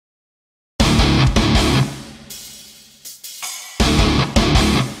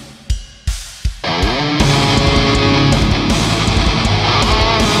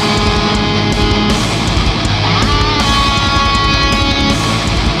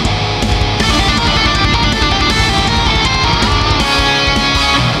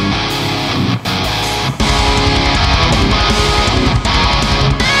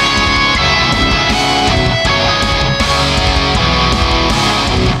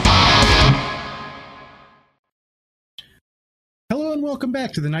and welcome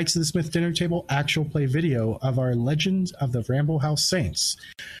back to the Knights of the Smith Dinner Table actual play video of our Legends of the Ramble House Saints.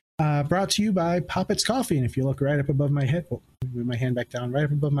 Brought to you by Poppets Coffee, and if you look right up above my head, move my hand back down, right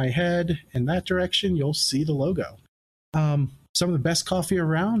up above my head in that direction, you'll see the logo. Some of the best coffee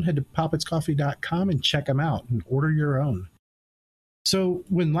around. Head to poppetscoffee.com and check them out and order your own. So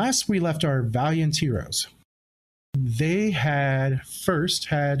when last we left our valiant heroes, they had first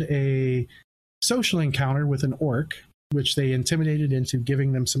had a social encounter with an orc, which they intimidated into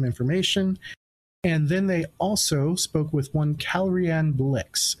giving them some information. And then they also spoke with one Calrian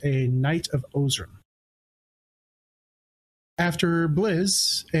Blix, a knight of Ozrim. After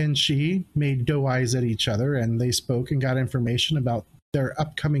Blizz and she made doe eyes at each other, and they spoke and got information about their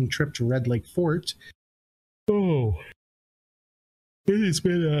upcoming trip to Red Lake Fort. Oh, it has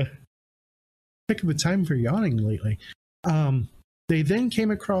been a heck of a time for yawning lately. They then came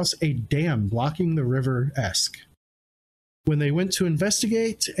across a dam blocking the river Esk. When they went to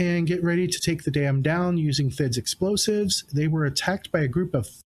investigate and get ready to take the dam down using Thid's explosives, they were attacked by a group of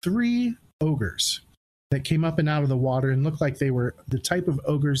 3 ogres that came up and out of the water and looked like they were the type of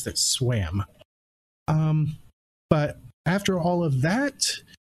ogres that swam. But after all of that,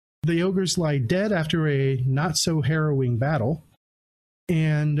 the ogres lie dead after a not-so-harrowing battle.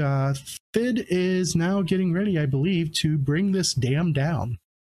 And Thid is now getting ready, I believe, to bring this dam down.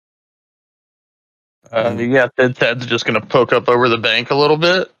 Ted's just going to poke up over the bank a little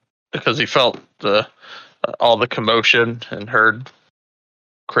bit because he felt all the commotion and heard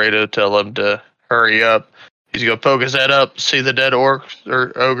Kratos tell him to hurry up. He's going to poke his head up, see the dead orcs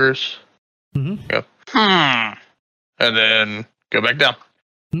or ogres. Mm-hmm. Go, and then go back down.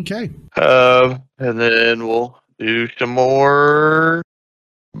 Okay. And then we'll do some more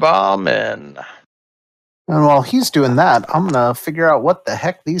bombing. And while he's doing that, I'm going to figure out what the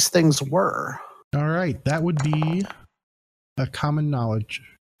heck these things were. All right, that would be a common knowledge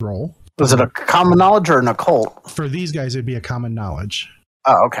roll. Was it a common knowledge or an occult? For these guys, it'd be a common knowledge.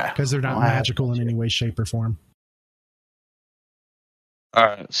 Oh, okay. Because they're not magical in any way, shape, or form. All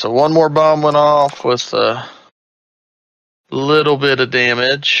right, so one more bomb went off with a little bit of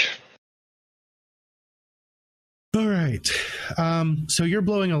damage. All right. So you're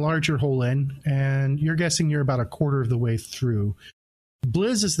blowing a larger hole in, and you're guessing you're about a quarter of the way through.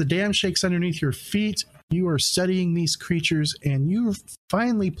 Blizz, as the dam shakes underneath your feet, you are studying these creatures, and you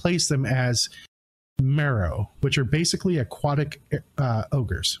finally place them as marrow, which are basically aquatic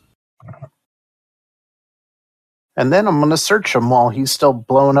ogres. And then I'm going to search them while he's still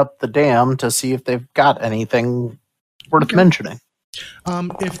blowing up the dam to see if they've got anything worth mentioning.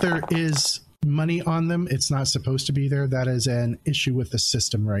 If there is money on them, it's not supposed to be there. That is an issue with the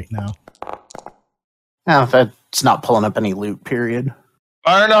system right now. Yeah, that's not pulling up any loot, period.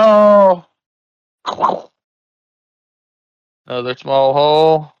 I know. Another small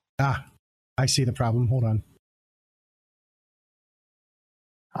hole. Ah, I see the problem. Hold on.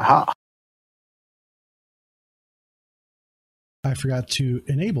 Aha. I forgot to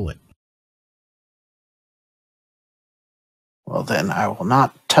enable it. Well, then I will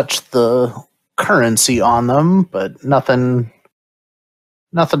not touch the currency on them, but nothing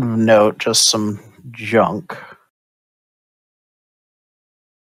of note, just some junk.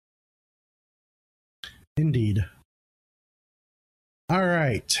 Indeed. All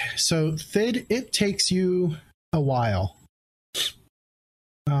right. So, Thid, it takes you a while.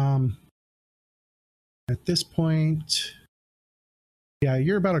 At this point, yeah,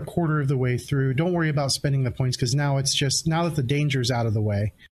 you're about a quarter of the way through. Don't worry about spending the points because now it's just, now that the danger's out of the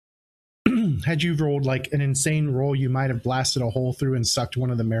way. Had you rolled like an insane roll, you might have blasted a hole through and sucked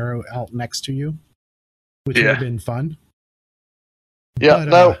one of the marrow out next to you, which would have been fun. Yeah, but,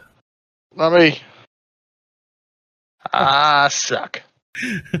 no, not me. I suck.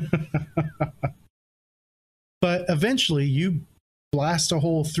 But eventually you blast a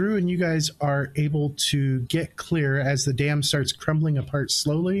hole through and you guys are able to get clear as the dam starts crumbling apart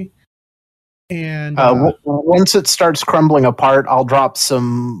slowly. And once it starts crumbling apart, I'll drop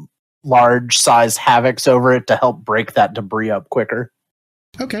some large size havocs over it to help break that debris up quicker.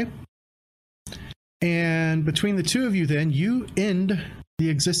 Okay. And between the two of you then, you end the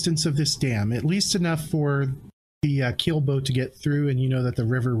existence of this dam, at least enough for the keel boat to get through, and you know that the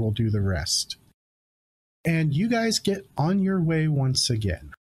river will do the rest. And you guys get on your way once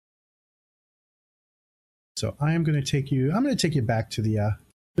again. So I'm going to take you back to the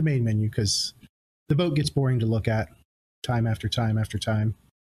main menu because the boat gets boring to look at time after time after time.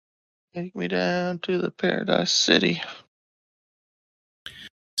 Take me down to the Paradise City.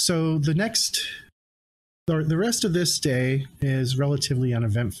 So the rest of this day is relatively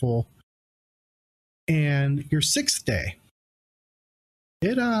uneventful. And your 6th day,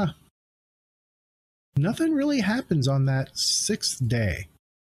 it nothing really happens on that 6th day.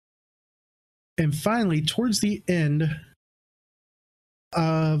 And finally, towards the end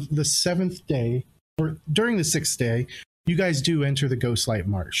of the 7th day, or during the 6th day, you guys do enter the Ghostlight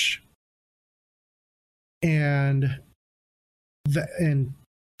Marsh. And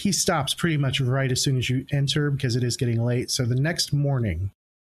he stops pretty much right as soon as you enter because it is getting late. So the next morning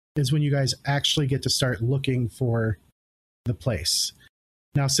is when you guys actually get to start looking for the place.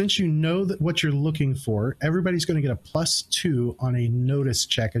 Now, since you know that what you're looking for, everybody's going to get a +2 on a notice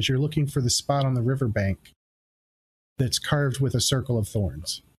check as you're looking for the spot on the riverbank that's carved with a circle of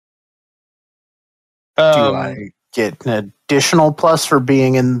thorns. Do I get an additional plus for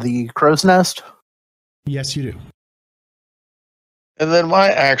being in the crow's nest? Yes, you do. And then my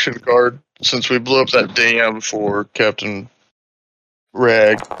action card, since we blew up that dam for Captain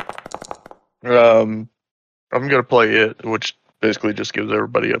Rag, I'm going to play it, which basically just gives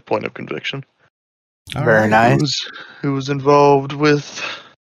everybody a point of conviction. Very nice. Who was involved with...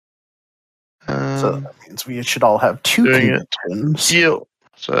 so that means we should all have 2 convictions. Yeah.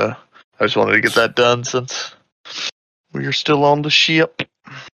 So I just wanted to get that done since we are still on the ship.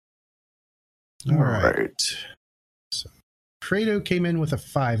 All right. So Credo came in with a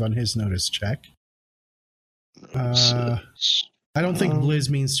 5 on his notice check. I don't think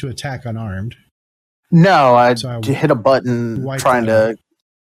Blizz means to attack unarmed. No, I hit a button trying to...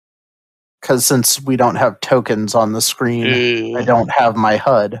 Because since we don't have tokens on the screen, I don't have my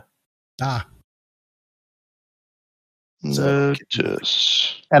HUD. Ah. So,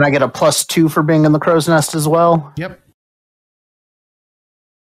 and I get a +2 for being in the crow's nest as well? Yep.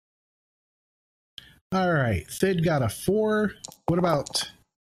 All right. Thid got a 4. What about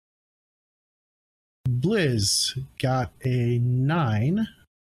Blizz? Got a 9.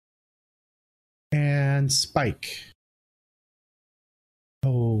 And Spike.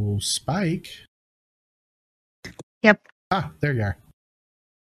 Oh, Spike. Yep. Ah, there you are.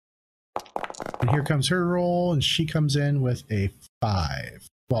 And here comes her roll, and she comes in with a 5.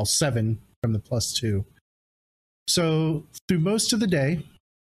 Well, 7 from the +2. So through most of the day,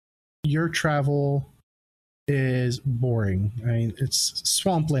 your travel is boring. I mean, it's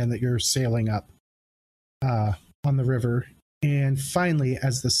swampland that you're sailing up on the river. And finally,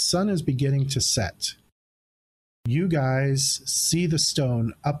 as the sun is beginning to set, you guys see the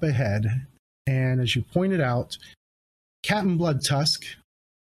stone up ahead. And as you pointed out, Captain Bloodtusk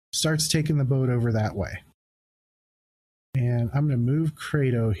starts taking the boat over that way. And I'm going to move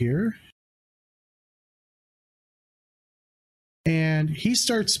Credo here. And he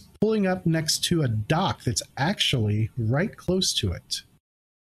starts pulling up next to a dock that's actually right close to it.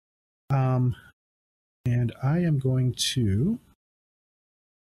 And I am going to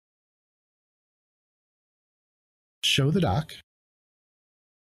show the dock.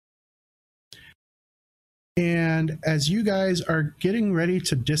 And as you guys are getting ready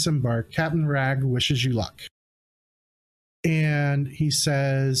to disembark, Captain Rag wishes you luck. And he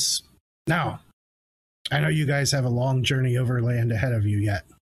says, now, I know you guys have a long journey overland ahead of you yet.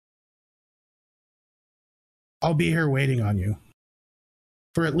 I'll be here waiting on you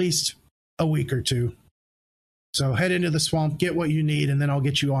for at least a week or 2. So head into the swamp, get what you need, and then I'll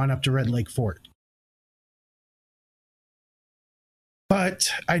get you on up to Red Lake Fort.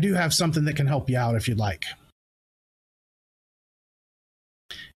 But I do have something that can help you out if you'd like.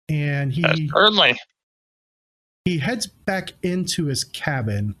 And certainly. He heads back into his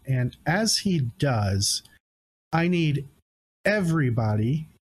cabin, and as he does, I need everybody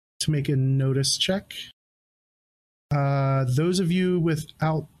to make a notice check. Those of you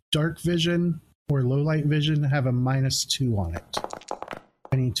without dark vision or low light vision have a -2 on it.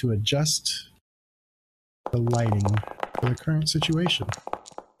 I need to adjust the lighting for the current situation.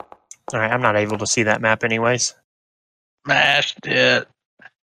 All right, I'm not able to see that map anyways. Smashed it.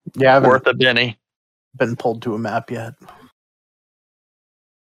 Yeah, I haven't Worth a Benny. been pulled to a map yet.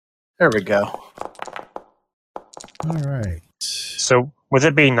 There we go. All right. So, with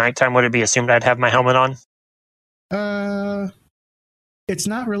it being nighttime, would it be assumed I'd have my helmet on? It's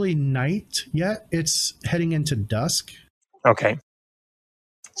not really night yet. It's heading into dusk. Okay.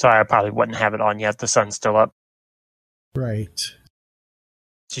 So I probably wouldn't have it on yet. The sun's still up. Right.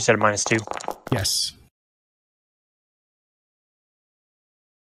 She said a -2. Yes.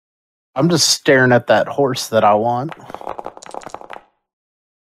 I'm just staring at that horse that I want.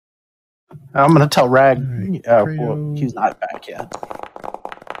 I'm going to tell Rag. Right. Well, he's not back yet.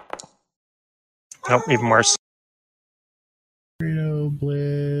 Nope, even worse. Credo,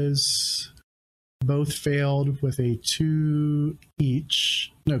 Blizz, both failed with a 2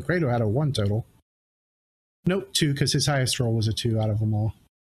 each. No, Credo had a 1 total. Nope, 2, because his highest roll was a 2 out of them all.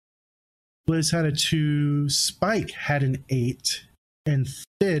 Blizz had a 2, Spike had an 8, and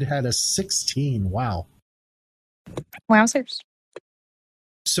Thid had a 16. Wow. Wowzers.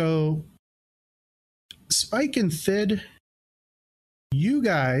 So, Spike and Thid, you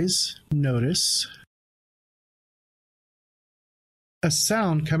guys notice a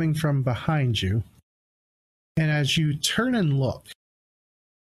sound coming from behind you. And as you turn and look,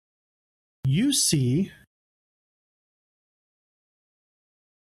 you see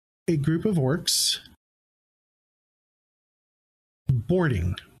a group of orcs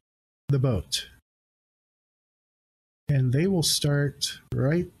boarding the boat. And they will start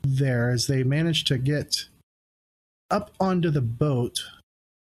right there as they manage to get up onto the boat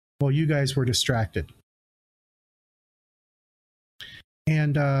while you guys were distracted.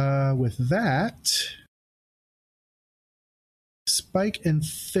 And with that, Spike and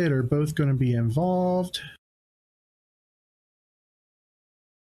Thid are both going to be involved.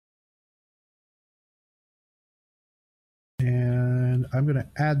 And I'm going to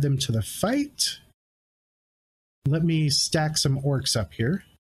add them to the fight. Let me stack some orcs up here.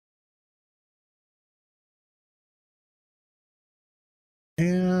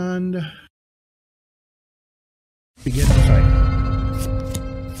 And begin the fight.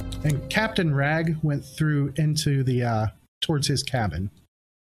 And Captain Rag went through into the towards his cabin.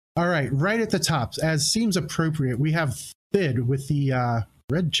 All right, right at the top, as seems appropriate, we have Thid with the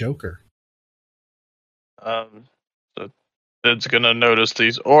red Joker. So Thid's gonna notice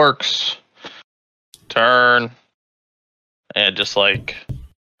these orcs, turn, and just like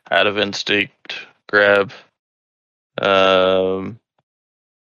out of instinct, grab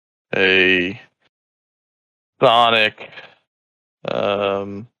a sonic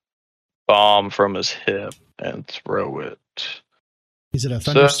bomb from his hip and throw it. Is it a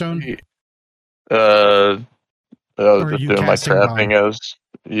thunderstone? I was Or just you doing my casting trapping bomb? as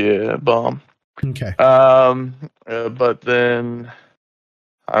bomb. Okay. But then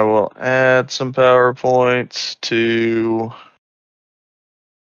I will add some PowerPoints to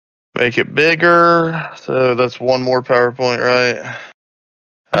make it bigger. So that's one more PowerPoint, right?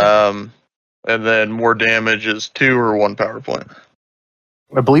 And then more damage is 2 or 1 PowerPoint.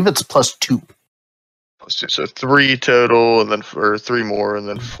 I believe it's +2. Let's see, so 3 total, and then or 3 more, and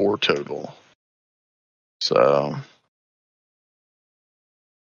then 4 total. So,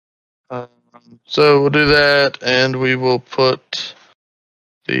 so we'll do that, and we will put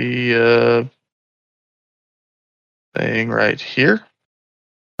the thing right here.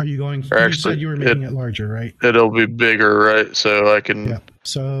 Are you going? Or You said you were making it larger, right? It'll be bigger, right? So I can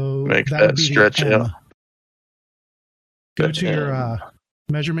So make that that would be stretch the M. out. Go The to your M.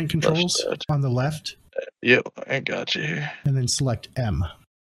 measurement controls that. on the left, Yep, I got you here. and then select M.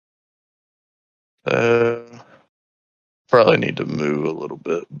 Probably need to move a little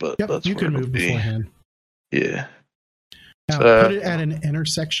bit, but Yep, that's you where can it'll move be. beforehand. Yeah. Now So- put it at an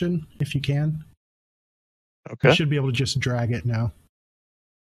intersection if you can. Okay. You should be able to just drag it now.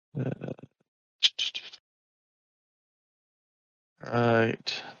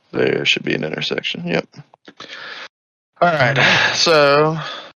 Right. There should be an intersection. Yep. All right. So,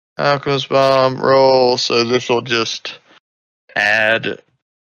 Alchemist Bomb roll. So this will just add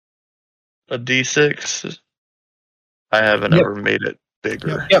a d6. I haven't Yep. ever made it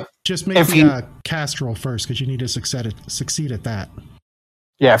bigger. Yep. Just make If the you- cast roll first because you need to succeed at that.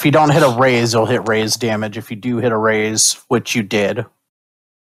 Yeah, if you don't hit a raise, you'll hit raise damage. If you do hit a raise, which you did,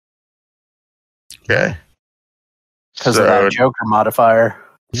 Okay. because of that Joker modifier.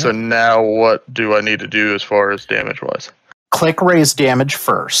 So now what do I need to do as far as damage wise? Click raise damage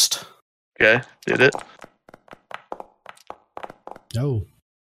first. Okay, did it. No.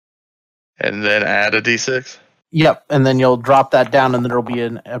 And then add a d6. Yep, and then you'll drop that down, and there'll be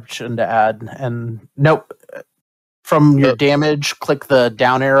an option to add. And nope, from your damage, click the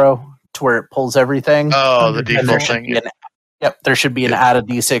down arrow to where it pulls everything. Oh, the And And there default should thing. be there should be an add a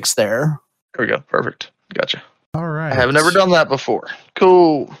d6 there. There we go. Perfect. Gotcha. All right. I have never done that before.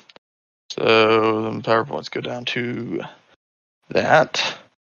 Cool. So the PowerPoints go down to that.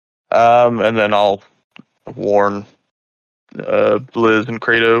 And then I'll warn Blizz and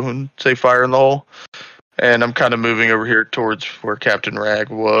Kratos and say fire in the hole. And I'm kind of moving over here towards where Captain Rag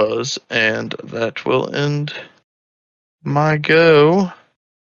was, and that will end my go.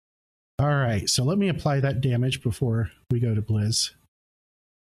 All right. So let me apply that damage before we go to Blizz.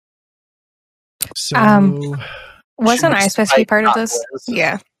 So Wasn't I supposed to be part of this?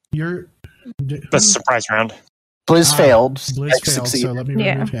 Yeah. you're That's a surprise round. Blizz failed. Blizz Spike failed, succeeded. so let me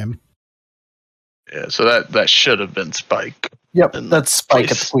Yeah. remove him. Yeah, so that should have been Spike. Yep, in that's Spike at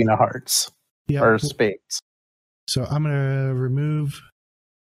place. the Queen of Hearts. Yep. Or Spades. So I'm going to remove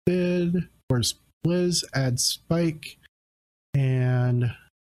Bid or Blizz, add Spike, and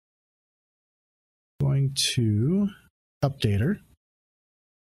going to update her.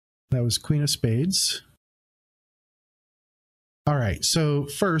 That was Queen of Spades. All right, so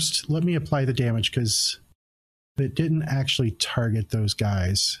first, let me apply the damage because it didn't actually target those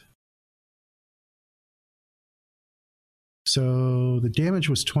guys. So the damage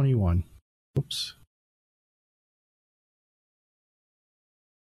was 21. Oops.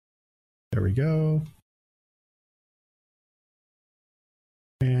 There we go.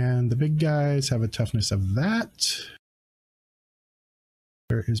 And the big guys have a toughness of that.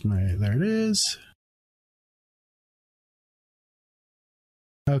 There it is.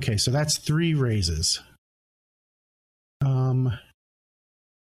 Okay, so that's 3 raises. Let's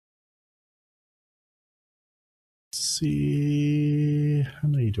see, how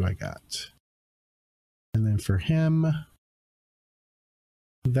many do I got? And then for him,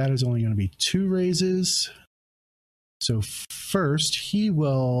 that is only going to be 2 raises. So first,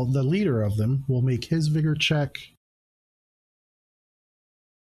 the leader of them, will make his vigor check.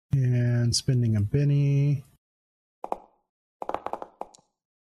 And spending a Benny.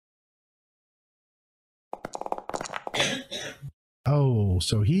 Oh,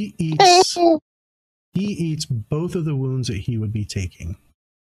 so he eats both of the wounds that he would be taking.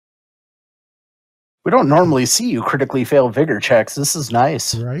 We don't normally see you critically fail vigor checks. This is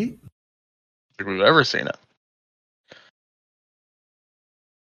nice. Right? I think we've ever seen it.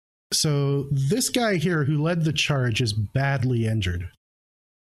 So this guy here who led the charge is badly injured.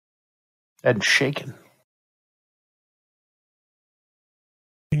 And shaken.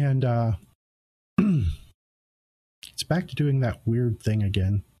 And it's back to doing that weird thing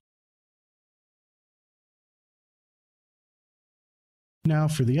again. Now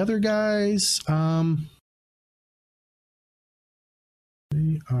for the other guys,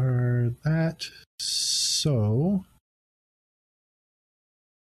 they are that. So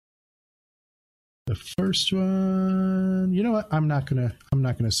the first one, you know what? I'm not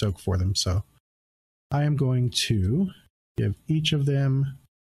gonna soak for them. So I am going to give each of them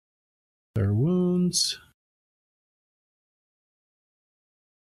their wounds.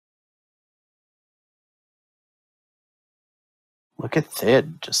 Look at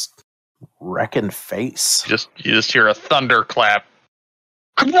Thid, just wrecking face. You just hear a thunderclap.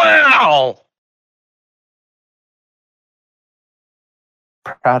 Wow!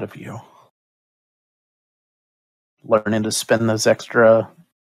 Proud of you. Learning to spend those extra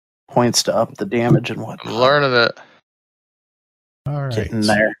points to up the damage and whatnot. I'm learning it. All right. Getting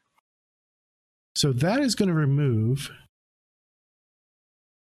there. So that is going to remove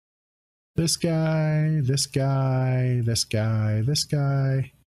this guy, this guy, this guy, this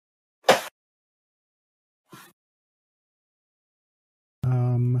guy.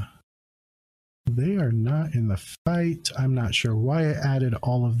 They are not in the fight. I'm not sure why I added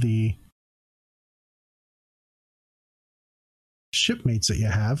all of the shipmates that you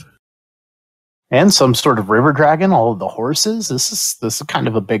have. And some sort of river dragon, all of the horses. This is kind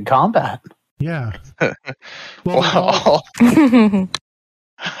of a big combat. Yeah. Wow.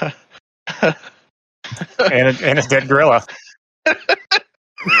 and a dead gorilla.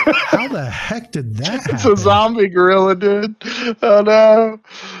 How the heck did that happen? It's a zombie gorilla, dude. Oh no.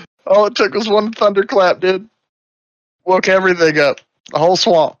 All it took was one thunderclap, dude. Woke everything up. The whole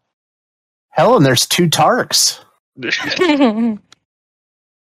swamp. Hell, and there's 2 Tarks. Oh,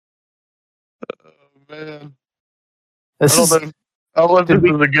 man. I don't know if this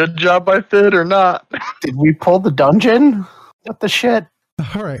was a good job I did or not. Did we pull the dungeon? What the shit?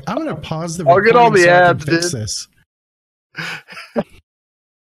 All right, I'm going to pause the I'll get all the ads, fix dude. this.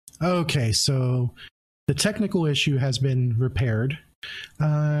 Okay, so the technical issue has been repaired,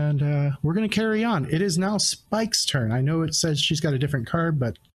 and we're going to carry on. It is now Spike's turn. I know it says she's got a different card,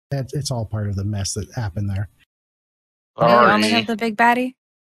 but it's all part of the mess that happened there. We only have the big baddie.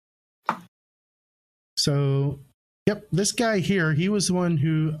 So, yep, this guy here, he was the one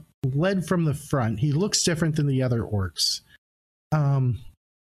who led from the front. He looks different than the other orcs.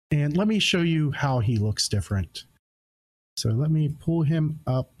 And let me show you how he looks different. So let me pull him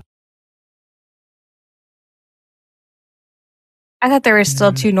up. I thought there were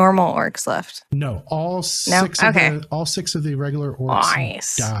still 2 normal orcs left. No, all 6 of the regular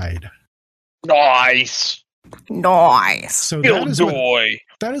orcs died. Nice. So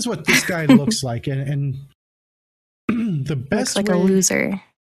that is what this guy looks like, and the best looks like way a loser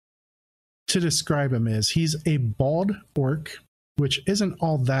to describe him is he's a bald orc, which isn't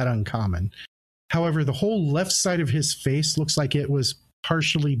all that uncommon. However, the whole left side of his face looks like it was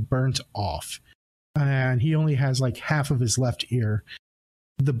partially burnt off. and he only has like half of his left ear.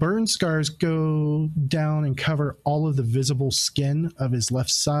 The burn scars go down and cover all of the visible skin of his left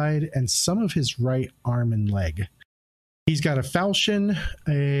side and some of his right arm and leg. He's got a falchion,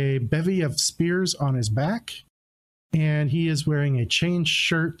 a bevy of spears on his back, and he is wearing a chain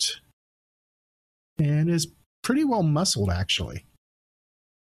shirt and is pretty well muscled, actually.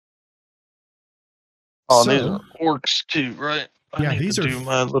 Oh, these are orcs too, right? Yeah, these are do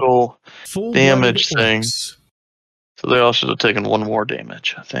my little full damage thing. Orcs. So they all should have taken one more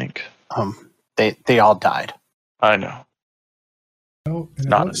damage, I think. They all died. I know. Oh, and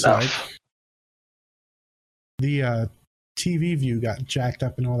Not it looks enough. like the TV view got jacked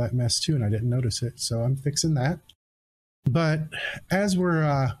up and all that mess too, and I didn't notice it, so I'm fixing that. But as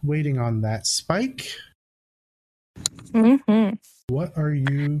we're waiting on that, Spike, what are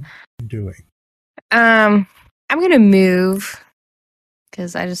you doing? I'm gonna move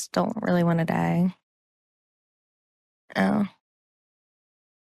because I just don't really want to die. Oh,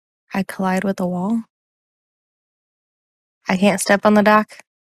 I collide with the wall. I can't step on the dock.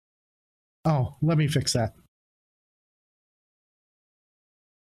 Oh, let me fix that.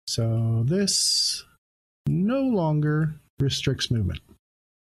 So this no longer restricts movement.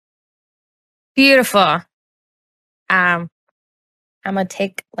 Beautiful. I'm gonna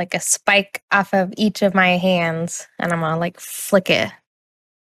take like a spike off of each of my hands and I'm gonna like flick it.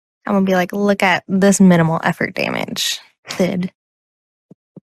 I'm gonna be like, look at this minimal effort damage. Thid.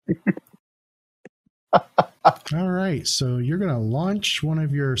 All right, so you're going to launch one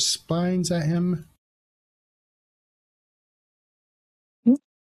of your spines at him. Ooh,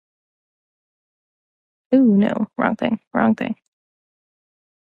 no. Wrong thing. Wrong thing.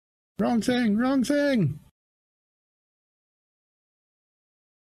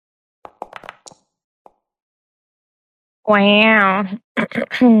 Wow.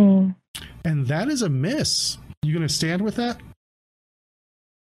 And that is a miss. You going to stand with that?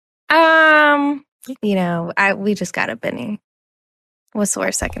 We just got a Benny. What's the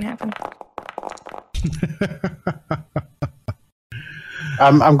worst that can happen?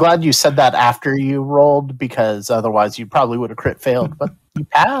 I'm glad you said that after you rolled, because otherwise you probably would have crit failed, but you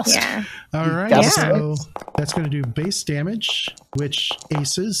passed. Yeah. All right, so that's going to do base damage, which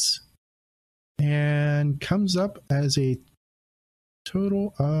aces, and comes up as a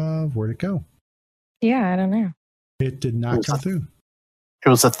total of, where'd it go? Yeah, I don't know. It did not come through. It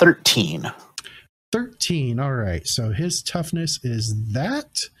was a 13. 13. All right. So his toughness is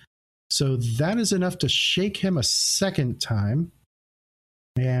that. So that is enough to shake him a second time.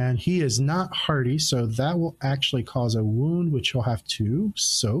 And he is not hardy, so that will actually cause a wound, which you'll have to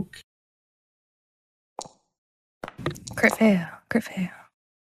soak. Crit fail. Let's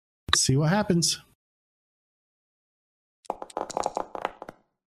see what happens.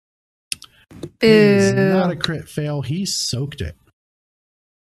 It is not a crit fail. He soaked it.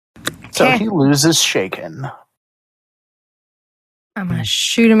 So he loses shaken. I'm going to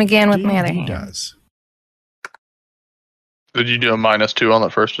shoot him again with my other hand. He does. Did you do a -2 on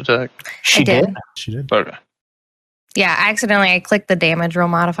that first attack? She did. She did. Okay. Yeah, I clicked the damage roll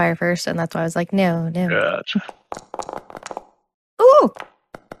modifier first, and that's why I was like, no. Gotcha. Ooh!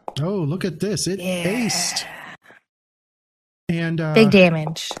 Oh, look at this. It aced. And big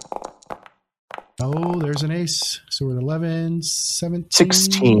damage. Oh, there's an ace. So we're at 11,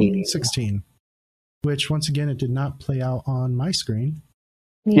 17, 16. Which, once again, it did not play out on my screen.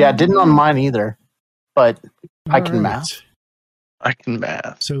 Yeah, it didn't on mine either. But I can math. I can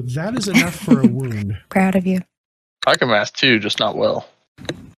math. So that is enough for a wound. Proud of you. I can math too, just not well.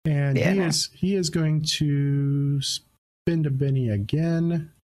 And he is going to spin to Benny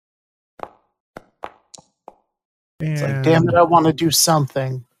again. And it's like, damn it, I want to do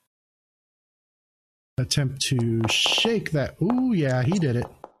something. Attempt to shake that. Ooh, yeah, he did it.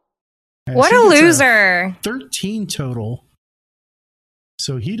 What a loser. 13 total.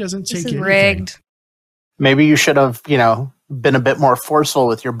 So he doesn't take anything. Rigged. Maybe you should have, been a bit more forceful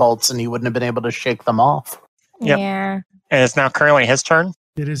with your bolts and he wouldn't have been able to shake them off. Yep. Yeah. And it's now currently his turn.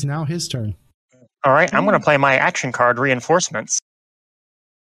 It is now his turn. All right, I'm going to play my action card, Reinforcements.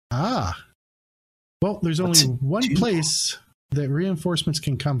 Ah. Well, there's only one place that reinforcements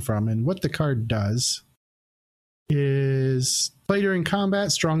can come from, and what the card does is play during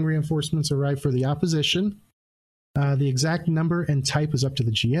combat, strong reinforcements arrive for the opposition. The exact number and type is up to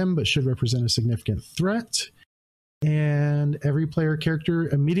the GM, but should represent a significant threat. And every player character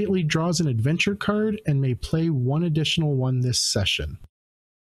immediately draws an adventure card and may play one additional one this session.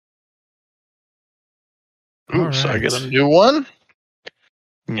 Ooh, so I get a new one?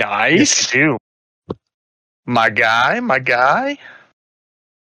 Nice. Yes, you do. My guy.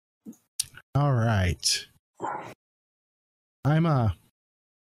 All right. I'm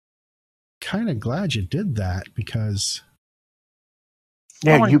kind of glad you did that because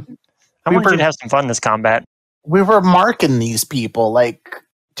Yeah, I wanted you to have some fun this combat. we were marking these people. Like,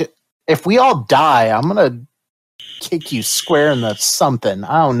 if we all die, I'm gonna kick you square in the something.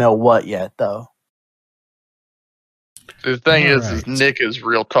 I don't know what yet, though. The thing All is right. Nick is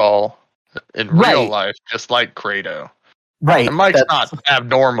real tall in real life, just like Kratos. Right. And Mike's not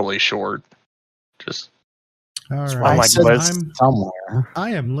abnormally short. Just all That's right. why I like said Liz. somewhere.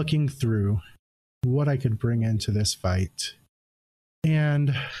 I am looking through what I could bring into this fight.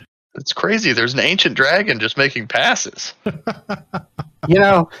 And it's crazy. There's an ancient dragon just making passes. You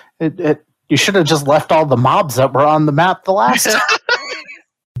know, you should have just left all the mobs that were on the map the last time.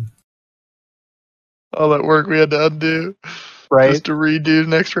 All that work we had to undo Right. just to redo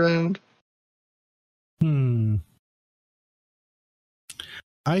next round.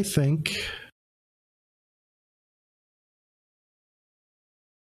 I think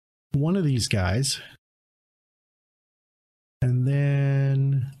one of these guys, and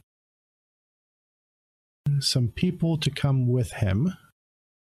then some people to come with him.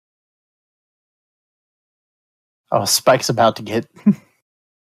 Oh, Spike's about to get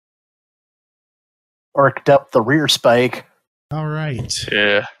orked up the rear Spike. All right.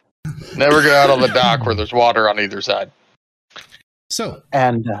 Yeah. Never go out on the dock where there's water on either side. So,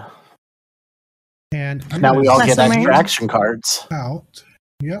 And I'm now we all Lesson get extra learned. action cards. out.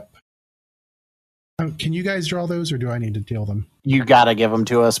 Yep. Can you guys draw those, or do I need to deal them? You gotta give them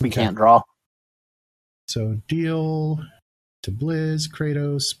to us. We Okay. can't draw. So deal to Blizz,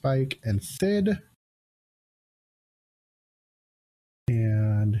 Kratos, Spike, and Thid.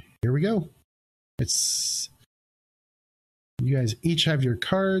 And here we go. It's you guys each have your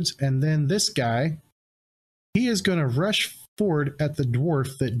cards, and then this guy, he is going to rush forward at the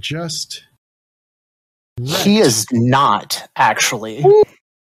dwarf that just wrecked. He is not, actually.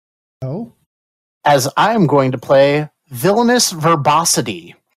 Oh, As I am going to play Villainous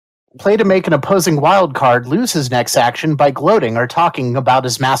Verbosity. Play to make an opposing wild card lose his next action by gloating or talking about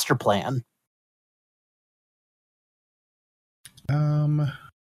his master plan.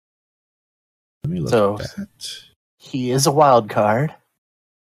 let me look So- at that. He is a wild card,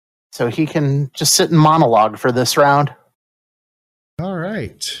 so he can just sit and monologue for this round. All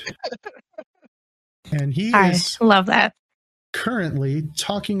right. And he I is love that. currently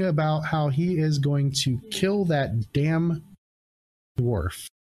talking about how he is going to kill that damn dwarf.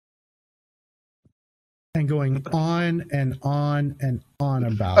 And going on and on and on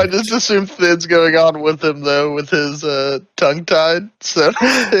about I it. just assume Thid's going on with him, though, with his tongue tied. So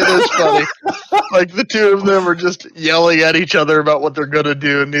it is funny. Like, the two of them are just yelling at each other about what they're going to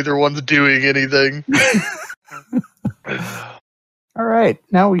do, and neither one's doing anything. All right,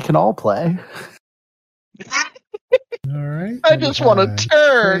 now we can all play. All right. I we just want had to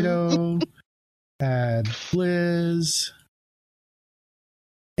turn. Fredo, add Blizz,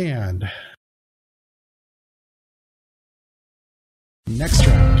 and next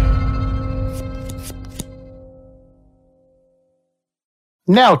round.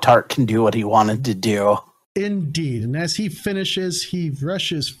 Now Tart can do what he wanted to do. Indeed. And as he finishes, he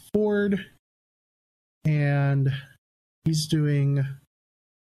rushes forward and he's doing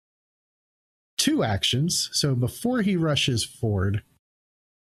 2 actions. So before he rushes forward,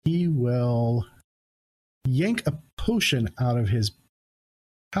 he will yank a potion out of his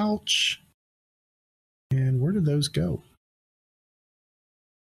pouch. And where did those go?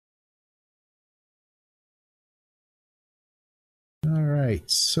 All right,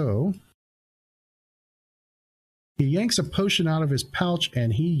 so he yanks a potion out of his pouch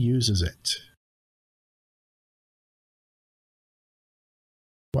and he uses it.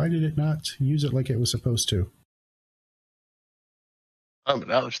 Why did it not use it like it was supposed to? Oh, but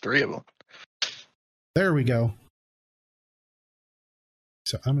now there's 3 of them. There we go.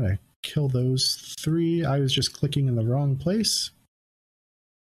 So I'm going to kill those 3. I was just clicking in the wrong place.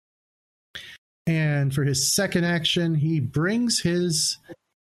 And for his second action, he brings his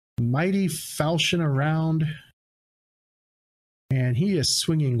mighty falchion around. And he is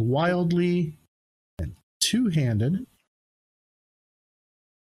swinging wildly and two-handed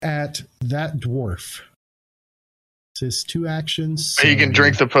at that dwarf. It's his 2 actions. He can so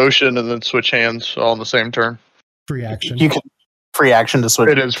drink the potion and then switch hands all in the same turn. free action. You can free action to switch.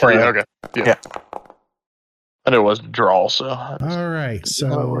 It is free. to- Okay. Yeah. I knew it was draw, so. All right, That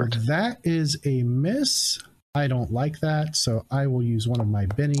so worked. that is a miss. I don't like that, so I will use one of my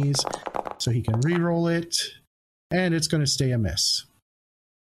bennies so he can re-roll it, and it's going to stay a miss.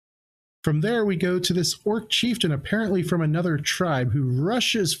 From there, we go to this orc chieftain, apparently from another tribe, who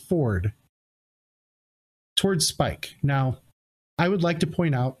rushes forward towards Spike. Now, I would like to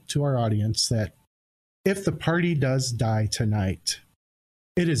point out to our audience that if the party does die tonight,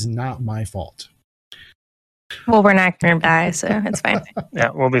 it is not my fault. Well, we're not going to die, so it's fine. Yeah,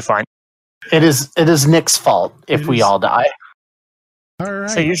 we'll be fine. It is Nick's fault if It we is. all die. All right.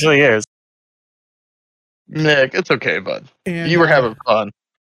 So it usually is. Nick, it's okay, bud. And, You were having fun.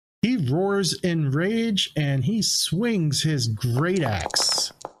 He roars in rage and he swings his great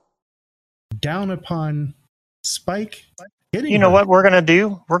axe down upon Spike. Hitting You know her. what we're gonna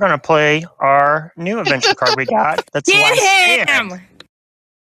do? We're gonna play our new adventure card we got. That's Last Get Stand.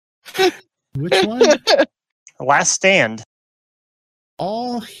 him! Which one? Last Stand.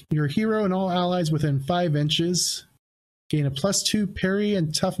 All your hero and all allies within 5 inches gain a +2 parry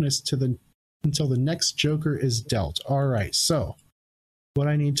and toughness until the next Joker is dealt. All right, so what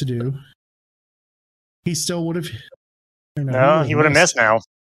I need to do. He still would have. No, he would have missed now.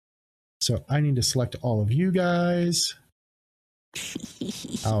 So I need to select all of you guys.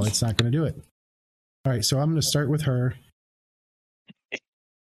 Oh, it's not going to do it. All right, so I'm going to start with her.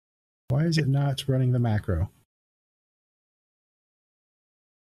 Why is it not running the macro?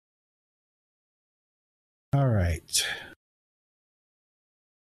 All right.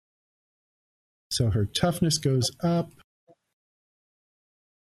 So her toughness goes up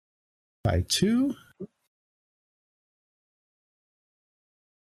by 2.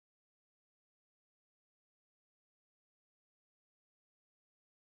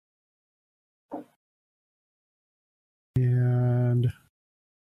 And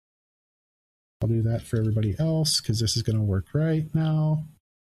I'll do that for everybody else because this is going to work right now.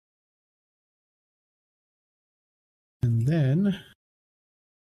 And then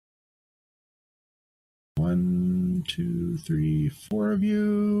 1, 2, 3, 4 of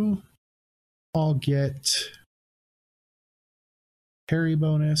you all get parry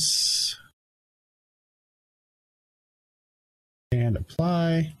bonus and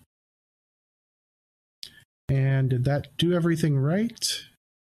apply. And did that do everything right?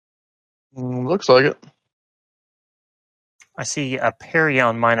 Looks like it. I see a parry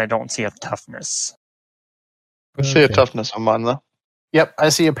on mine. I don't see a toughness. I see a Okay. toughness on mine, though. Yep, I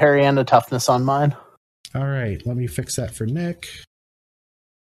see a parry and a toughness on mine. All right, let me fix that for Nick.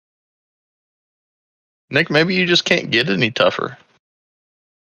 Nick, maybe you just can't get any tougher.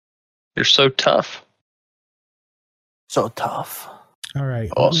 You're so tough. So tough. All right,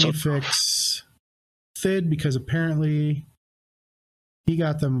 Awesome. let me fix Thid because apparently he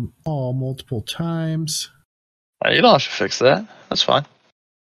got them all multiple times. You don't have to fix that. That's fine.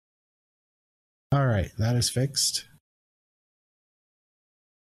 All right, that is fixed.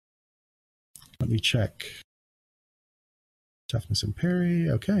 Let me check. Toughness and parry.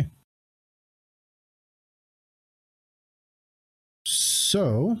 Okay.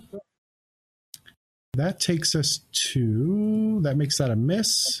 So that takes us to, that makes that a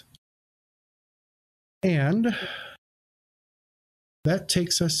miss. And that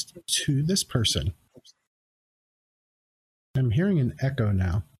takes us to this person. I'm hearing an echo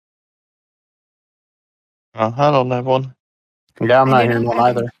now. I don't have one. Yeah, I'm I not do hearing not one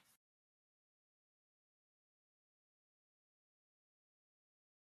have either.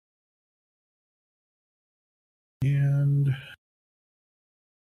 And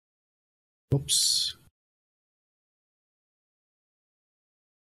oops.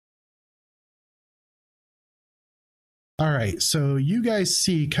 All right, so you guys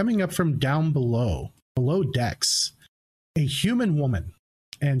see coming up from down below decks, a human woman,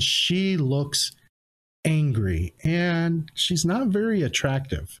 and she looks angry and she's not very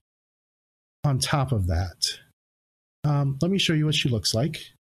attractive. On top of that, let me show you what she looks like.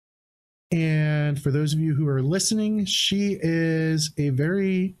 And for those of you who are listening, she is a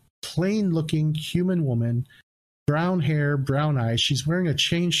very plain looking human woman, brown hair, brown eyes. She's wearing a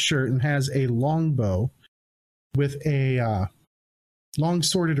chain shirt and has a long bow with a long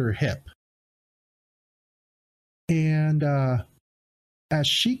sword at her hip. And as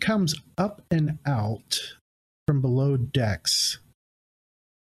she comes up and out from below decks,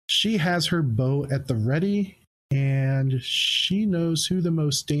 she has her bow at the ready, and she knows who the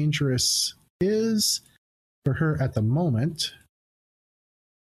most dangerous is for her at the moment.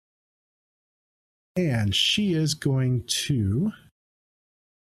 And she is going to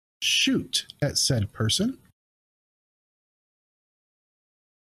shoot at said person.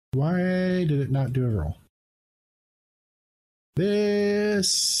 Why did it not do a roll?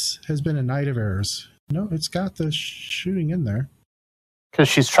 This has been a night of errors. No, it's got the shooting in there. Because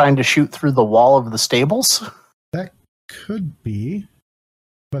she's trying to shoot through the wall of the stables? That could be.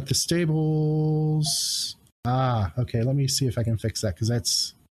 But the stables... Ah, okay, let me see if I can fix that, because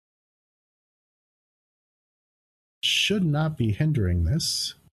that's... should not be hindering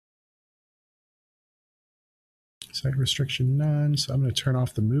this. Sight restriction none, so I'm going to turn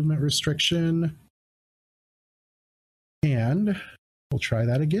off the movement restriction. And we'll try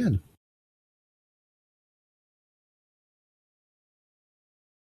that again.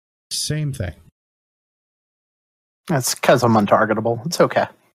 Same thing. That's because I'm untargetable. It's okay.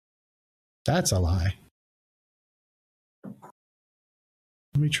 That's a lie.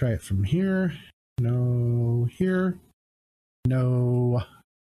 Let me try it from here. No, here. No.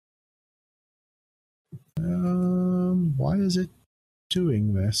 Why is it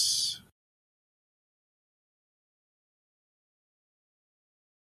doing this?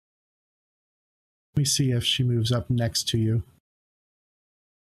 Let me see if she moves up next to you.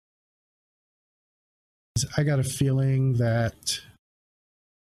 I got a feeling that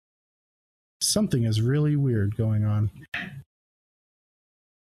something is really weird going on.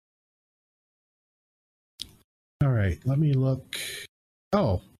 All right, let me look.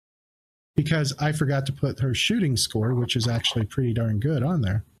 Oh, because I forgot to put her shooting score, which is actually pretty darn good on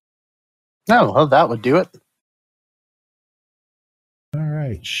there. No, well, that would do it. All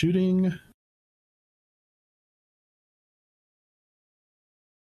right, shooting.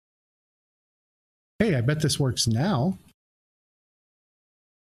 Hey, I bet this works now.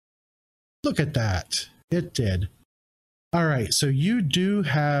 Look at that. It did. All right, so you do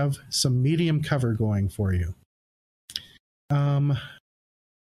have some medium cover going for you.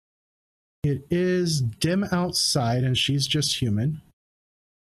 It is dim outside, and she's just human.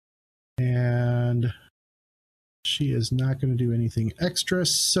 And she is not going to do anything extra,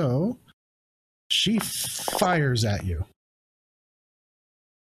 so she fires at you.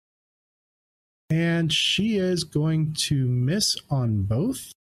 And she is going to miss on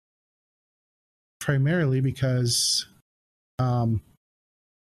both, primarily because of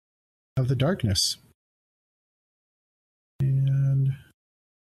the darkness. And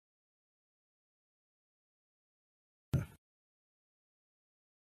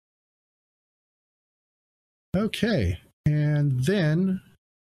okay, and then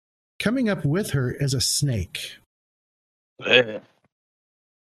coming up with her is a snake. And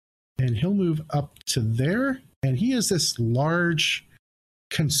he'll move up to there, and he is this large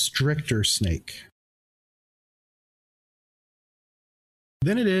constrictor snake.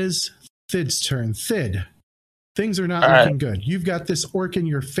 Then it is Thid's turn. Thid, things are not looking good. You've got this orc in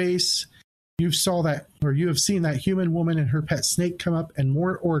your face. You have seen that human woman and her pet snake come up, and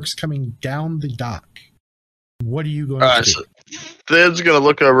more orcs coming down the dock. What are you going to do? So Thid's going to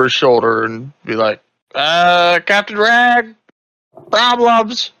look over his shoulder and be like, Captain Rag,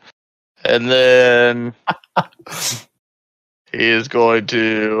 problems. And then he is going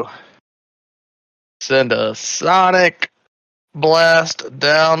to send a sonic blast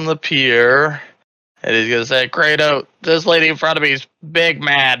down the pier. And he's going to say, Kratos, this lady in front of me is big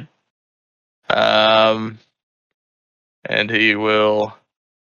mad. And he will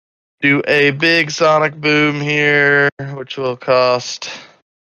do a big sonic boom here, which will cost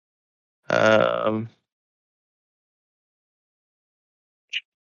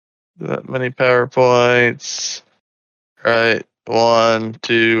that many power points. Right. 1,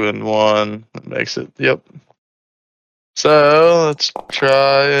 2, and 1. That makes it, yep. So let's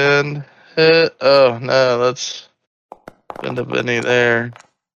try and hit. Oh no, let's end up any there.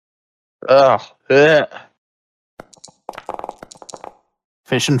 Oh, yeah.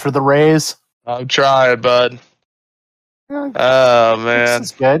 Fishing for the raise. I'm trying, bud. Oh man,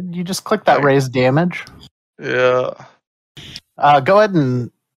 This is good. You just click that raise damage. Yeah. Go ahead and.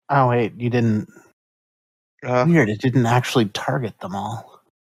 Oh wait, you didn't. Weird. It didn't actually target them all.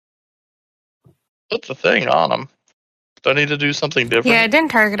 Put the thing on them. Do I need to do something different? Yeah, it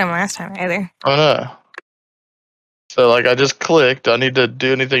didn't target him last time either. Oh no. So like I just clicked. Do I need to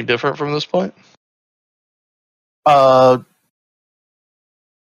do anything different from this point?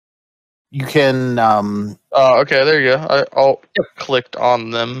 You can. Oh, okay. There you go. I clicked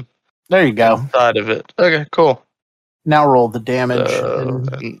on them. There you go. Side of it. Okay, cool. Now roll the damage.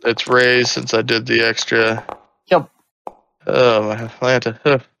 And it's raised since I did the extra. Yep. Oh, my Atlanta.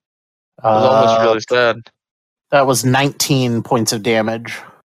 It was almost really sad. That was 19 points of damage.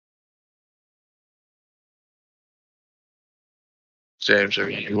 James, are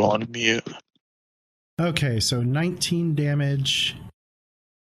you on mute? Okay, so 19 damage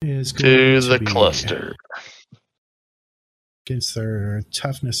is going to the be cluster. Against their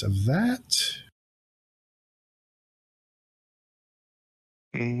toughness of that.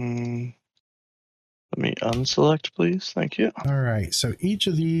 Let me unselect, please. Thank you. All right, so each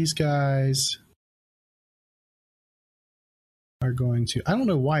of these guys are going to... I don't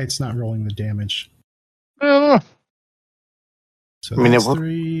know why it's not rolling the damage. So I mean, that's it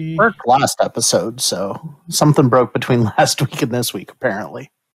 3. worked last episode, so something broke between last week and this week, apparently.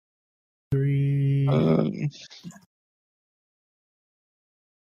 3.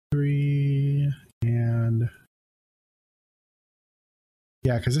 3. And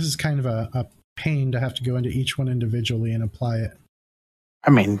yeah, because this is kind of a pain to have to go into each one individually and apply it.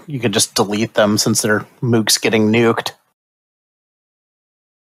 I mean, you could just delete them since their mook's getting nuked.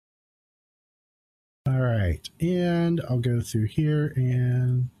 All right. And I'll go through here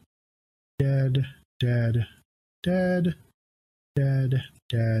and dead, dead, dead, dead,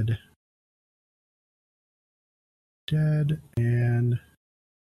 dead, dead, and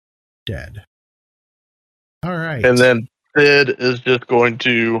dead. All right. And then Sid is just going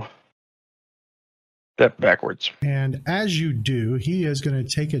to step backwards. And as you do, he is going to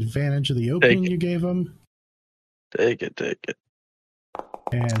take advantage of the opening you gave him. Take it.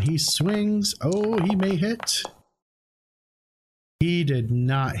 And he swings. Oh, he may hit. He did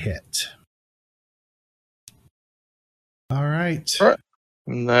not hit. All right. All right.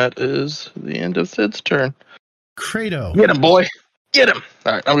 And that is the end of Sid's turn. Kratos. Get him, boy. Get him.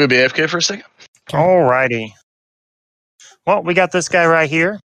 All right, I'm going to be AFK for a second. Alrighty. Well, we got this guy right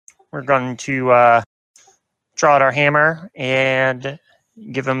here. We're going to draw out our hammer and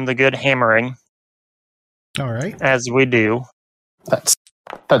give him the good hammering, All right. as we do. That's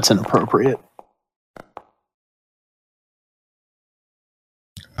inappropriate.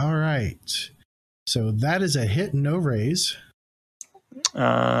 All right. So that is a hit, no raise.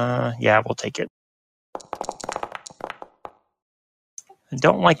 Yeah, we'll take it. I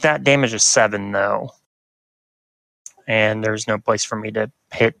don't like that damage of 7, though. And there's no place for me to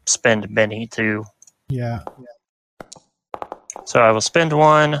spend Benny to. Yeah. So I will spend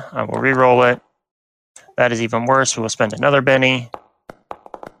 1. I will re-roll it. That is even worse. We will spend another Benny.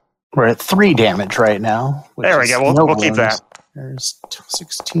 We're at 3 damage right now. There we go. We'll keep that. There's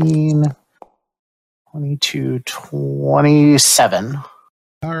 16, 22, 27.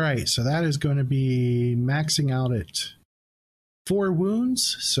 All right. So that is going to be maxing out at 4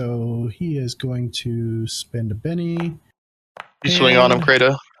 wounds. So he is going to spend a Benny. You swing on him,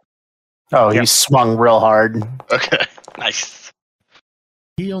 Kratos? Oh, Yep. he swung real hard. Okay, nice.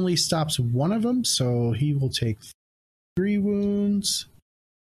 He only stops one of them, so he will take 3 wounds.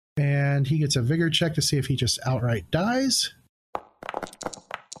 And he gets a vigor check to see if he just outright dies.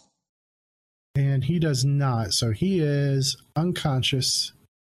 And he does not. So he is unconscious.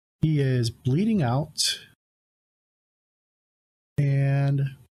 He is bleeding out. And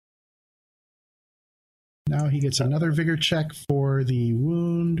now he gets another vigor check for the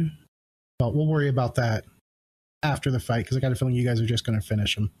wound. But we'll worry about that after the fight, because I got a feeling you guys are just going to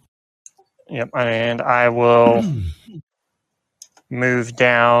finish him. Yep, and I will move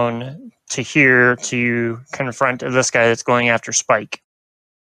down to here to confront this guy that's going after Spike.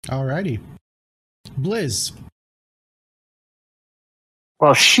 Alrighty. Blizz.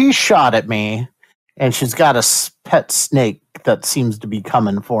 Well, she shot at me, and she's got a pet snake that seems to be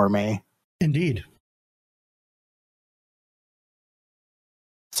coming for me. Indeed.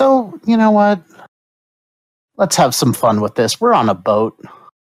 So, you know what? Let's have some fun with this. We're on a boat.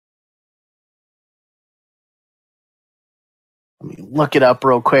 Let me look it up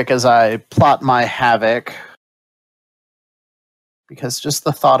real quick as I plot my havoc. Because just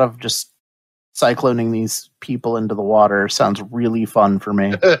the thought of just cycloning these people into the water sounds really fun for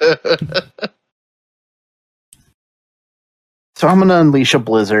me. So I'm going to unleash a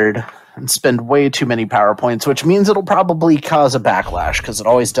blizzard and spend way too many power points, which means it'll probably cause a backlash, because it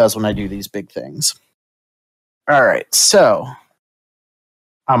always does when I do these big things. All right, so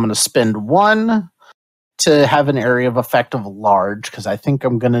I'm going to spend 1 to have an area of effect of large, because I think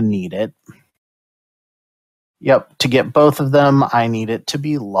I'm going to need it. Yep, to get both of them, I need it to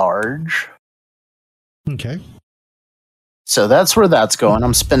be large. Okay. So that's where that's going.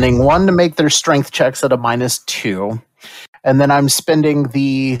 I'm spending 1 to make their strength checks at a -2. And then I'm spending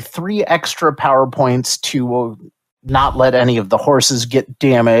the 3 extra power points to not let any of the horses get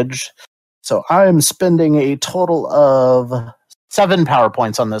damaged. So I'm spending a total of 7 power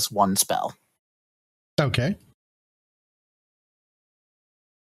points on this 1 spell. Okay.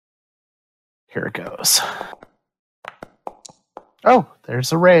 Here it goes. Oh,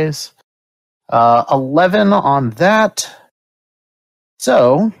 there's a raise. 11 on that.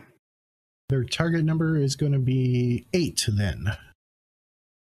 So Their target number is going to be 8 then.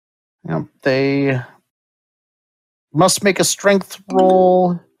 yep, they must make a strength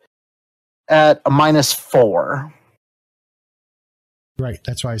roll at a -4. Right.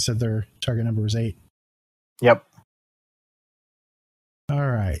 That's why I said their target number was 8. Yep.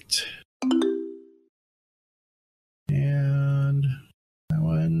 All right. And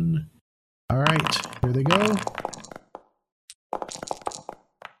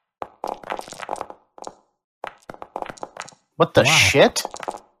What the shit?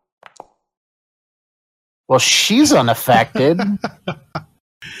 Well, she's unaffected.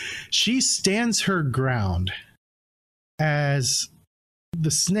 She stands her ground as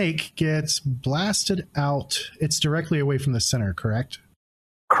the snake gets blasted out. It's directly away from the center, correct?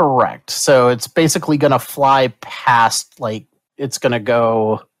 Correct. So it's basically going to fly past, like, it's going to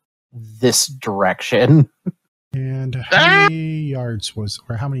go this direction. And how many yards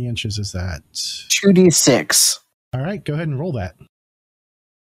or how many inches is that? 2d6. All right, go ahead and roll that.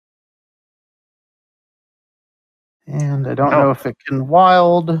 And I don't know if it can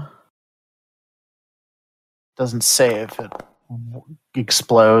wild. Doesn't say if it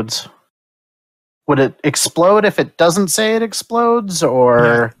explodes. Would it explode if it doesn't say it explodes,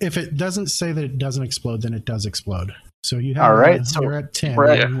 or if it doesn't say that it doesn't explode, then it does explode. So you have all right. So you're at 10.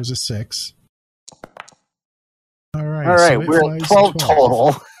 Right. It was a 6. All right. All right. So we're at 12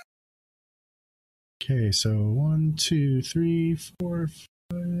 total. Okay. So 1, 2, 3, 4,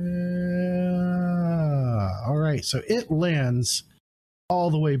 5. All right. So it lands all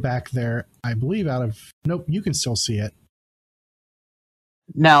the way back there. I believe out of nope. You can still see it.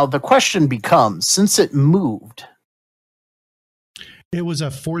 Now, the question becomes, since it moved... It was a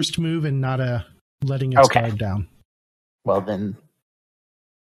forced move and not a letting its guard down. Well, then,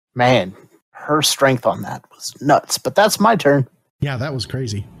 man, her strength on that was nuts. But that's my turn. Yeah, that was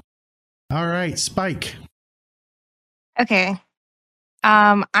crazy. All right, Spike. Okay.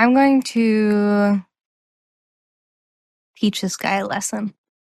 I'm going to teach this guy a lesson.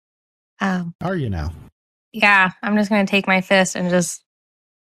 Are you now? Yeah, I'm just going to take my fist and just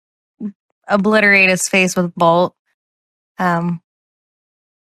obliterate his face with bolt. Through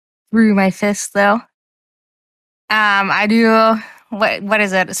my fist, though. I do what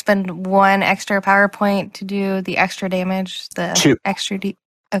is it? Spend 1 extra power point to do the extra damage. The 2 extra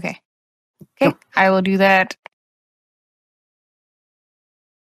okay. Yep. I will do that.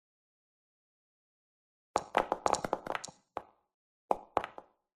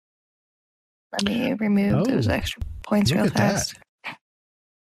 Let me remove those extra points real fast.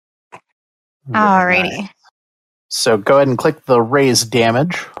 Alrighty. Nice. So go ahead and click the raise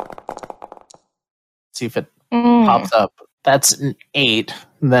damage. See if it pops up. That's an 8.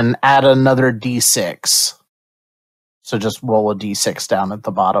 Then add another d6. So just roll a d6 down at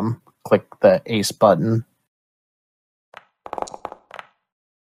the bottom. Click the ace button.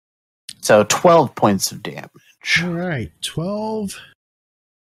 So 12 points of damage. All right, 12.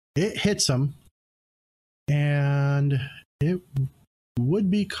 It hits him. And it would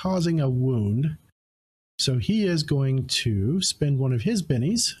be causing a wound. So he is going to spend one of his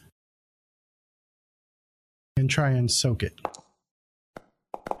bennies and try and soak it.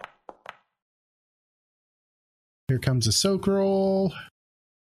 Here comes a soak roll.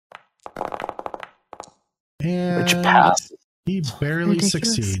 And which passes. He barely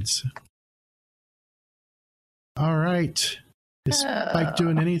succeeds. All right. Is Spike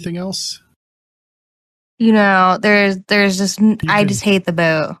doing anything else? You know, there's just I just hate the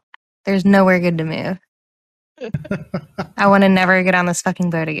boat. There's nowhere good to move. I want to never get on this fucking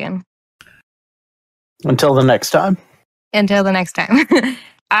boat again. Until the next time. Until the next time.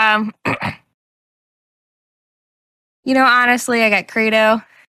 You know, honestly, I got Credo.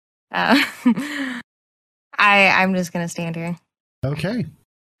 I'm just gonna stand here. Okay.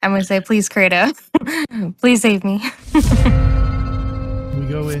 I'm gonna say, please, Credo, please save me. We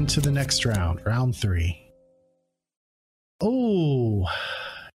go into the next round, round 3. Oh.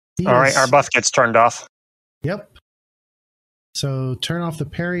 All right, our buff gets turned off. Yep. So turn off the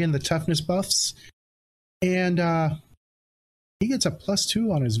parry and the toughness buffs. And he gets a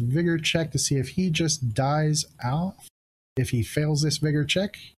 +2 on his vigor check to see if he just dies out. If he fails this vigor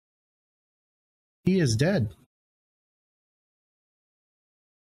check, he is dead.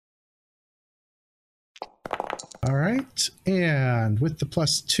 All right. And with the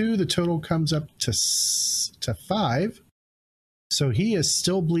 +2, the total comes up to 5. So he is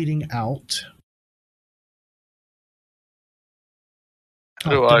still bleeding out.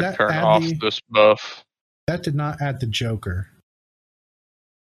 How do I turn off this buff? That did not add the Joker.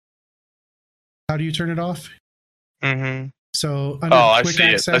 How do you turn it off? Mm-hmm. So under I quick see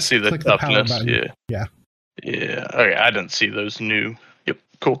access, it. I see the click the power toughness. button. Yeah. Okay, I didn't see those new. Yep,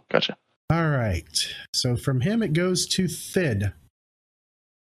 cool. Gotcha. All right. So from him, it goes to Thid.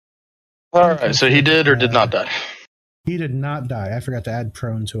 All right. So he did or did not die? He did not die. I forgot to add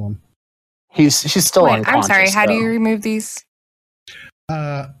prone to him. He's still unconscious. I'm sorry. How do you remove these?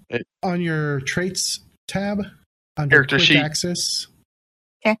 On your traits tab under Character quick sheet. access.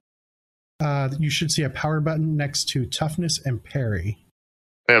 Okay. You should see a power button next to toughness and parry.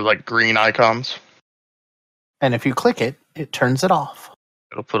 They have like green icons. And if you click it, it turns it off.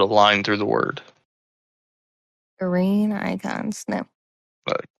 It'll put a line through the word. Green icons. No.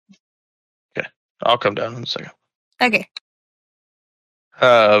 I'll come down in a second. Okay.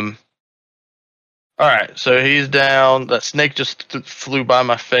 All right, so he's down. That snake just flew by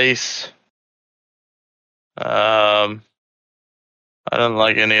my face. I don't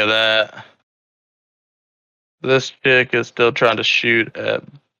like any of that. This chick is still trying to shoot at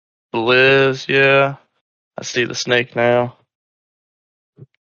Blizz. Yeah, I see the snake now.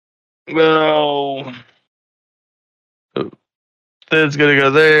 No. Sid's gonna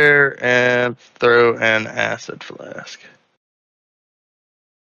go there and throw an acid flask.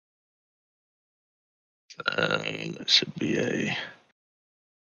 It should be a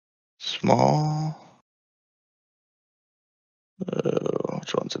small.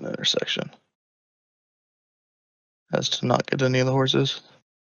 Which one's an intersection? Has to not get any of the horses.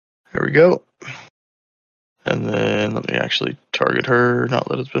 Here we go. And then let me actually target her, not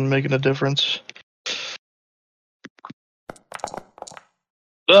that it's been making a difference.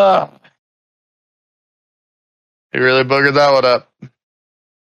 Ah! He really buggered that one up.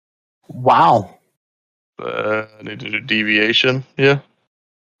 Wow. I need to do deviation. Yeah.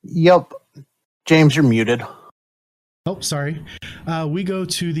 Yep. James, you're muted. Oh, sorry. We go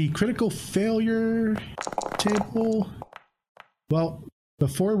to the critical failure table. Well,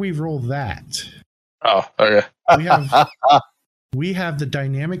 before we roll that, Oh, okay. we have the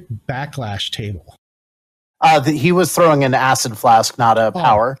dynamic backlash table. He was throwing an acid flask, not a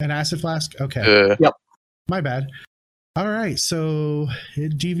power. An acid flask? Okay. Yep. My bad. All right. So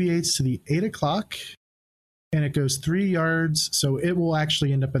it deviates to the 8 o'clock and it goes 3 yards. So it will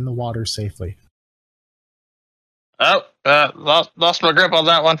actually end up in the water safely. Oh, lost my grip on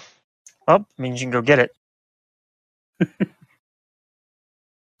that one. Oh, means you can go get it.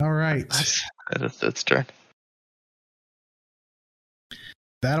 All right. It's its turn.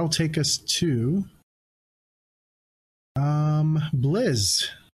 That'll take us to Blizz.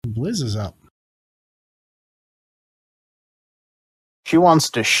 Blizz is up. She wants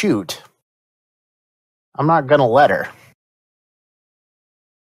to shoot. I'm not going to let her.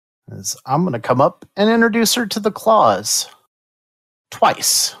 I'm going to come up and introduce her to the claws.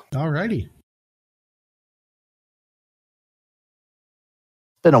 Twice. All righty.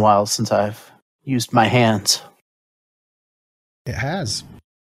 Been a while since I've used my hands. It has.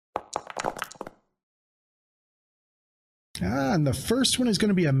 And the first one is going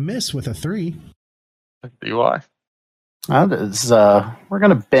to be a miss with a 3. See why? That is, we're going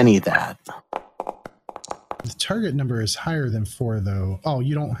to Benny that. The target number is higher than 4, though. Oh,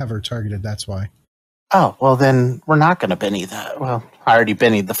 you don't have her targeted. That's why. Oh, well, then we're not going to Benny that. Well, I already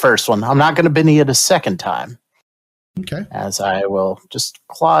Bennied the first one. I'm not going to Benny it a second time. Okay. As I will just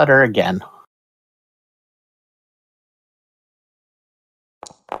claw at her again.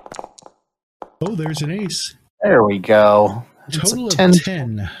 Oh, there's an ace. There we go. It's Total a of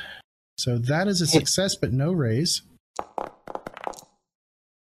 10. So that is a success, but no raise.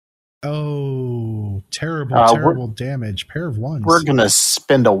 Oh, terrible damage. Pair of ones. We're going to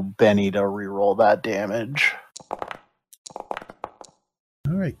spend a Benny to reroll that damage.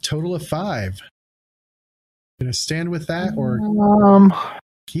 All right, total of 5. Gonna stand with that or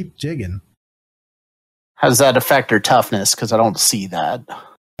keep digging? How does that affect her toughness? Because I don't see that.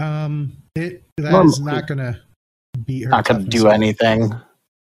 That is not gonna beat her. Not gonna do anything.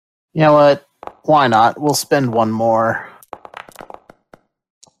 You know what? Why not? We'll spend one more.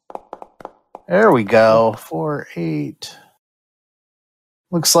 There we go. 4, 8.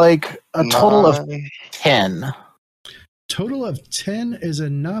 Looks like a total of 10. Total of 10 is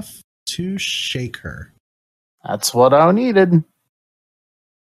enough to shake her. That's what I needed.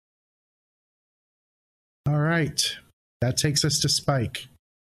 All right. That takes us to Spike.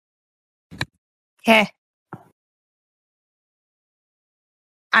 Okay.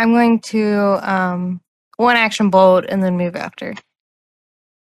 I'm going to one action bolt and then move after.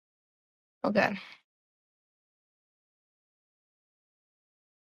 Okay.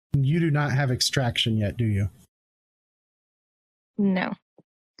 You do not have extraction yet, do you? No.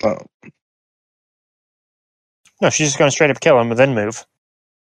 Oh. No, she's just going to straight up kill him and then move.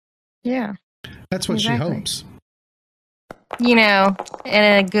 Yeah. That's what Exactly. she hopes. You know, in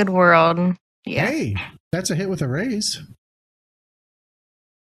a good world. Yeah. Hey, that's a hit with a raise.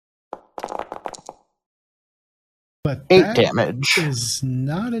 But 8 that damage. is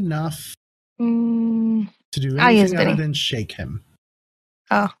not enough Mm, to do I'll use anything other Benny. than shake him.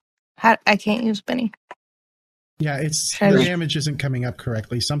 I can't use Benny. Yeah, it's Should I the just- damage isn't coming up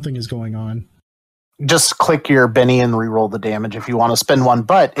correctly. Something is going on. just click your Benny and re-roll the damage if you want to spend one.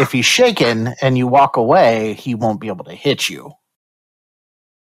 But if he's shaken and you walk away, he won't be able to hit you.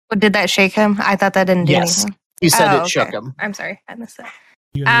 Did that shake him? I thought that didn't do Yes. anything. He said Oh, it shook him. I'm sorry. I missed that.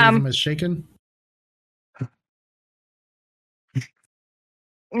 You gonna leave him as shaken?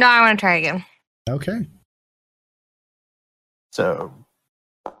 No, I want to try again. Okay. So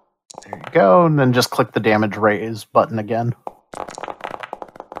there you go. And then just click the damage raise button again.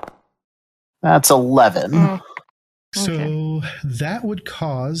 That's 11. Mm. So that would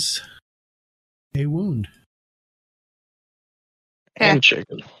cause a wound. Okay. And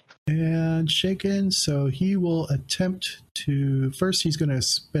chicken. And shaken, so he will attempt to... First, he's going to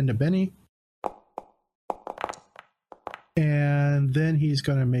spend a Benny. And then he's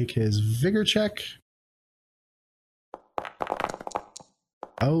going to make his vigor check.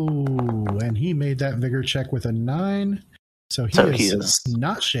 Oh, and he made that vigor check with a 9. So he is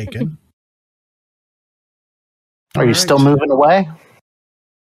not shaken. Are you still moving away?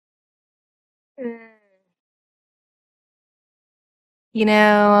 You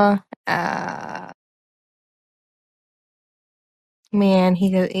know, man,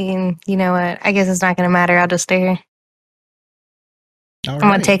 you know what? I guess it's not going to matter. I'll just stay here. I'm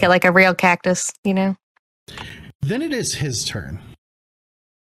going to take it like a real cactus, you know? Then it is his turn.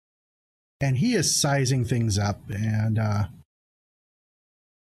 And he is sizing things up, and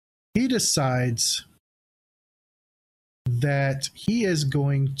he decides that he is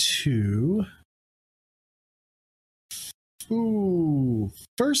going to...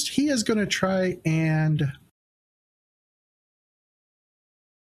 First, he is going to try and...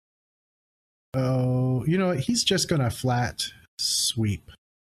 Oh, you know what? He's just going to flat sweep.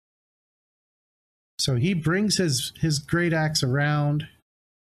 So he brings his great axe around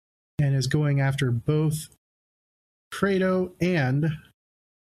and is going after both Credo and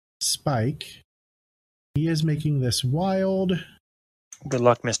Spike. He is making this wild. Good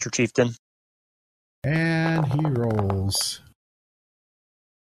luck, Mr. Chieftain. And he rolls.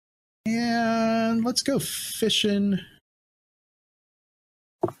 And let's go fishing.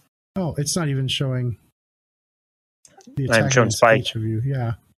 Oh, it's not even showing the attack. I'm showing Spike. Each of you,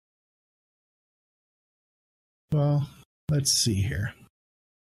 yeah. Well, let's see here.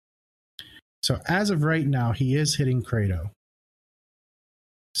 So as of right now, he is hitting Credo.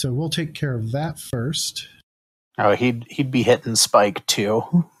 So we'll take care of that first. Oh, he'd be hitting Spike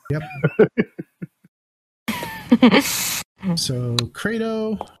too. Yep. So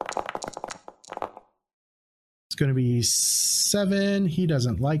Credo, it's going to be 7. He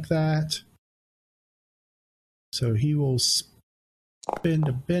doesn't like that. So he will spend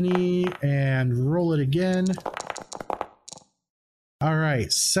a Benny and roll it again. All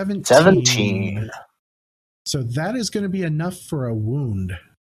right, 17. So that is going to be enough for a wound.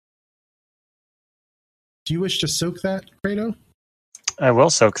 Do you wish to soak that, Credo? I will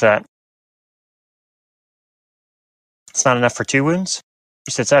soak that. It's not enough for 2 wounds?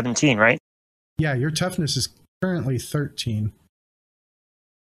 You said 17, right? Yeah, your toughness is currently 13.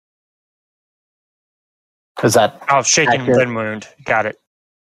 Is that... Oh, shaken then wound. Got it.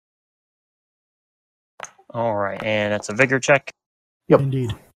 All right, and that's a vigor check. Yep.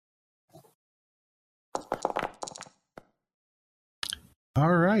 Indeed.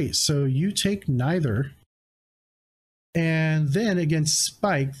 All right, so you take neither. And then against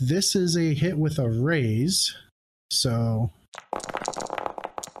Spike, this is a hit with a raise. So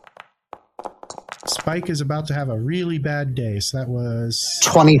Spike is about to have a really bad day. So that was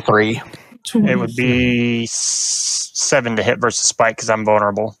 23. It would be 7 to hit versus Spike because I'm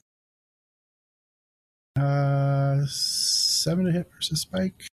vulnerable. 7 to hit versus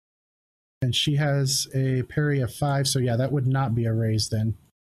Spike. And she has a parry of 5. So yeah, that would not be a raise then.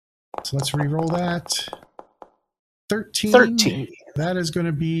 So let's re-roll that. 13. That is going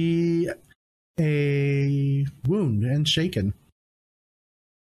to be a wound and shaken.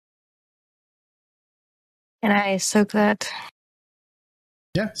 Can I soak that?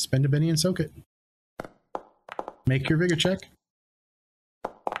 Yeah, spend a Benny and soak it. Make your vigor check.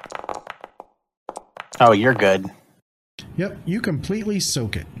 Oh, you're good. Yep, you completely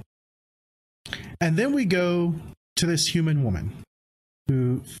soak it. And then we go to this human woman.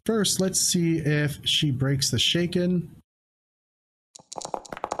 Who first, let's see if she breaks the shaken.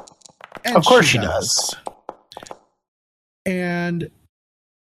 And of course she does. And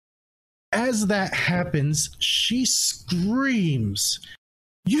as that happens, she screams,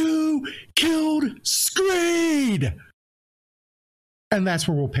 "You killed Screed!" And that's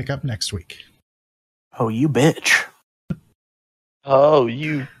where we'll pick up next week. Oh, you bitch. Oh,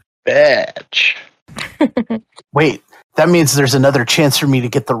 you bitch. Wait, that means there's another chance for me to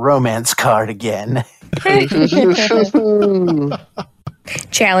get the romance card again.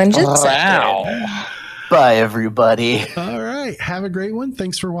 Challenge accepted. Wow. Bye, everybody. All right. Have a great one.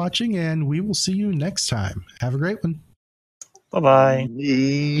 Thanks for watching, and we will see you next time. Have a great one. Bye-bye.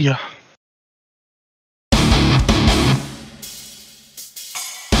 Yeah.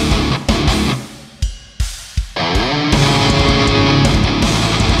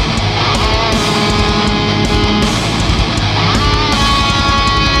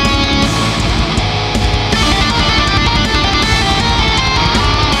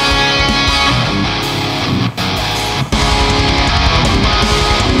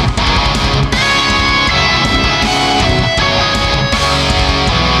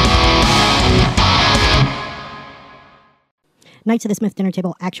 Knights of the Smith Dinner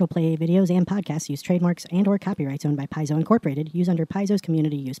Table actual play videos and podcasts use trademarks and or copyrights owned by Paizo Incorporated, use under Paizo's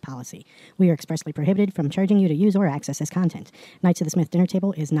community use policy. We are expressly prohibited from charging you to use or access this content. Knights of the Smith Dinner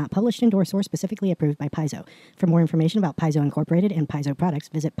Table is not published, endorsed, or specifically approved by Paizo. For more information about Paizo Incorporated and Paizo products,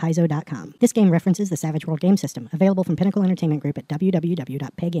 visit paizo.com. This game references the Savage World game system, available from Pinnacle Entertainment Group at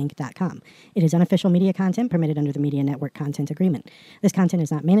www.peginc.com. It is unofficial media content permitted under the Media Network Content Agreement. This content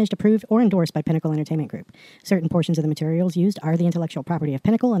is not managed, approved, or endorsed by Pinnacle Entertainment Group. Certain portions of the materials used are the intellectual property of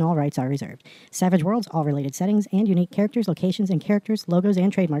Pinnacle, and all rights are reserved. Savage Worlds, all related settings, and unique characters, locations, and characters, logos,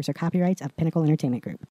 and trademarks are copyrights of Pinnacle Entertainment Group.